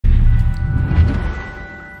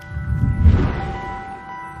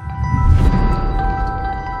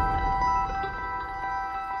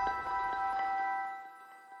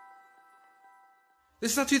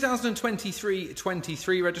This is our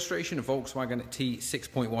 2023 registration of Volkswagen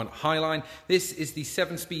T6.1 Highline. This is the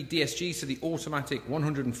 7-speed DSG, so the automatic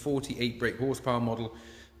 148 brake horsepower model.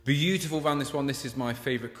 Beautiful van, this one. This is my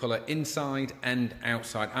favourite colour, inside and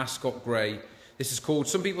outside, Ascot grey. This is called,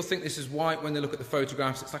 some people think this is white when they look at the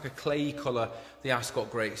photographs. It's like a clay colour, the Ascot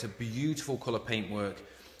grey. It's a beautiful colour paintwork.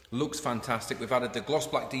 Looks fantastic. We've added the gloss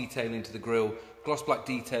black detailing to the grille, gloss black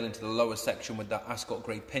detailing to the lower section with that Ascot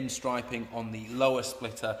grey pinstriping on the lower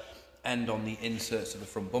splitter and on the inserts of the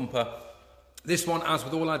front bumper. This one, as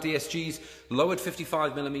with all our DSGs, lowered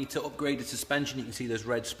 55mm upgraded suspension. You can see those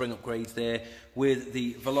red spring upgrades there with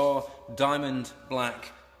the Velar diamond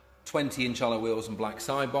black 20-inch alloy wheels and black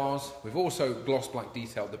sidebars. We've also gloss black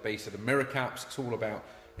detailed the base of the mirror caps. It's all about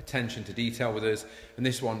attention to detail with us, and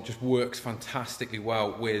this one just works fantastically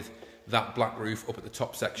well with that black roof up at the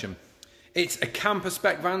top section. It's a camper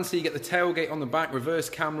spec van, so you get the tailgate on the back, reverse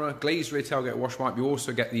camera, glazed rear tailgate wash wipe. You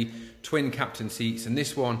also get the twin captain seats, and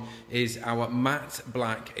this one is our matte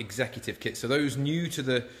black executive kit. So those new to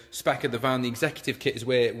the spec of the van, the executive kit is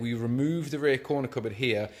where we remove the rear corner cupboard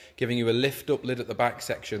here, giving you a lift up lid at the back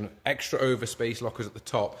section, extra over space lockers at the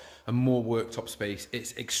top, and more worktop space.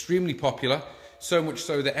 It's extremely popular. So much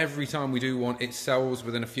so that every time we do one, it sells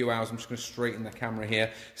within a few hours. I'm just going to straighten the camera here.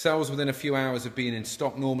 Sells within a few hours of being in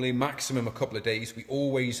stock, normally maximum a couple of days. We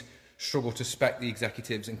always struggle to spec the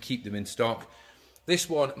executives and keep them in stock. This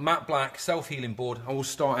one, matte black, self-healing board. I will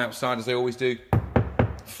start outside as I always do.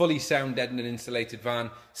 Fully sound deadened and insulated van.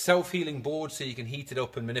 Self-healing board, so you can heat it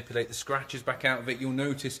up and manipulate the scratches back out of it. You'll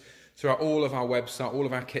notice throughout all of our website, all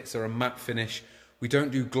of our kits are a matte finish. We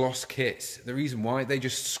don't do gloss kits. The reason why, they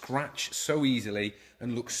just scratch so easily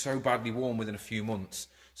and look so badly worn within a few months.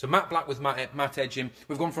 So matte black with matte edging.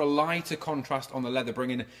 We've gone for a lighter contrast on the leather,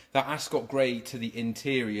 bringing that Ascot grey to the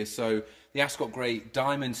interior. So the Ascot grey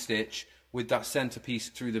diamond stitch with that centrepiece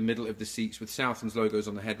through the middle of the seats with Southlands logos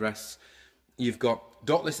on the headrests. You've got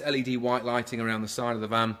dotless LED white lighting around the side of the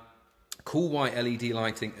van, cool white LED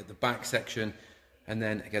lighting at the back section, and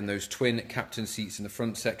then again those twin captain seats in the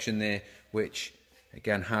front section there, which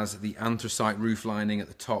again has the anthracite roof lining at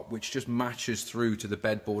the top, which just matches through to the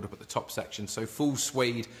bedboard up at the top section. So full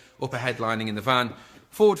suede upper headlining in the van.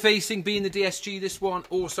 Forward facing, being the DSG, this one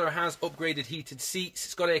also has upgraded heated seats.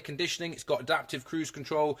 It's got air conditioning, it's got adaptive cruise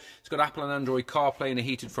control, it's got Apple and Android CarPlay and a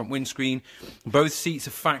heated front windscreen. Both seats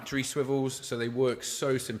are factory swivels, so they work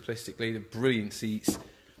so simplistically. They're brilliant seats.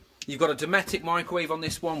 You've got a Dometic microwave on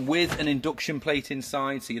this one with an induction plate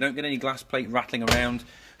inside, so you don't get any glass plate rattling around.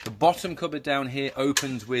 The bottom cupboard down here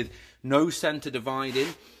opens with no centre dividing,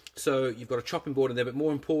 so you've got a chopping board in there, but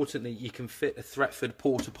more importantly, you can fit a Thetford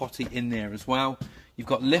porta potty in there as well. You've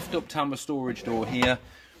got lift-up timber storage door here.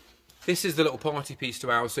 This is the little party piece to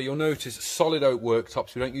ours, so you'll notice solid oak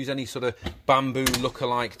worktops. We don't use any sort of bamboo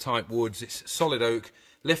look-alike type woods. It's solid oak,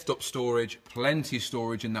 lift-up storage, plenty of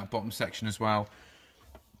storage in that bottom section as well.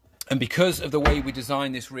 And because of the way we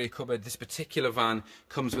designed this rear cupboard, this particular van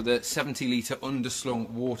comes with a 70-litre underslung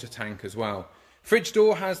water tank as well. Fridge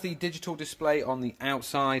door has the digital display on the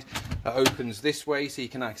outside that opens this way, so you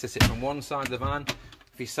can access it from one side of the van.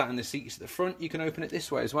 If you sat in the seats at the front, you can open it this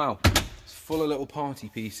way as well. It's full of little party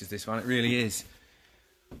pieces, this van, it really is.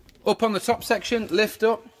 Up on the top section, lift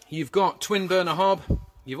up, you've got twin burner hob.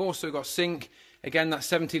 You've also got sink. Again, that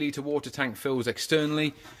 70-litre water tank fills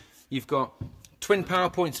externally. You've got twin power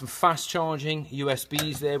points and fast charging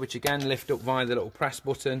USBs there, which again lift up via the little press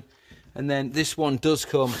button. And then this one does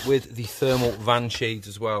come with the thermal van shades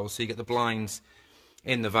as well, so you get the blinds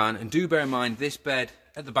in the van. And do bear in mind, this bed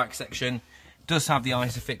at the back section does have the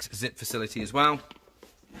Isofix zip facility as well.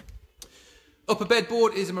 Upper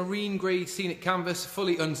bedboard is a marine grade scenic canvas,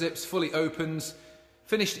 fully unzips, fully opens,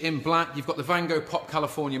 finished in black. You've got the Vango Pop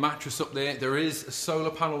California mattress up there. There is a solar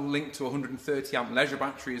panel linked to a 130 amp leisure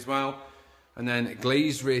battery as well. And then a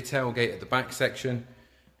glazed rear tailgate at the back section.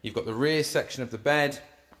 You've got the rear section of the bed.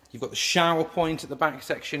 You've got the shower point at the back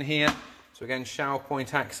section here. So again, shower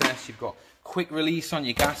point access. You've got quick release on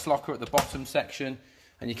your gas locker at the bottom section.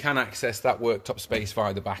 And you can access that worktop space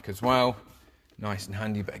via the back as well. Nice and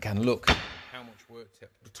handy, but again, look how much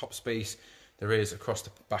worktop space there is across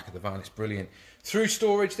the back of the van. It's brilliant. Through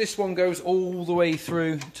storage, this one goes all the way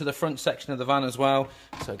through to the front section of the van as well.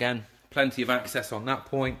 So again, plenty of access on that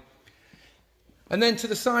point. And then to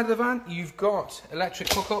the side of the van, you've got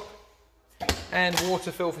electric hookup and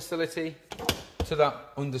water fill facility to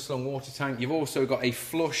that underslung water tank. You've also got a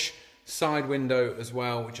flush side window as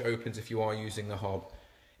well, which opens if you are using the hob.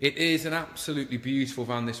 It is an absolutely beautiful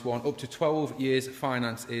van, this one. Up to 12 years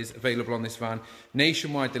finance is available on this van.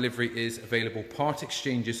 Nationwide delivery is available. Part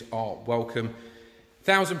exchanges are welcome.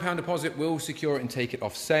 £1,000 deposit will secure it and take it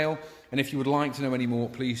off sale. And if you would like to know any more,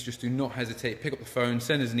 please just do not hesitate. Pick up the phone,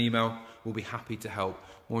 send us an email. We'll be happy to help.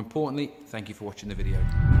 More importantly, thank you for watching the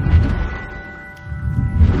video.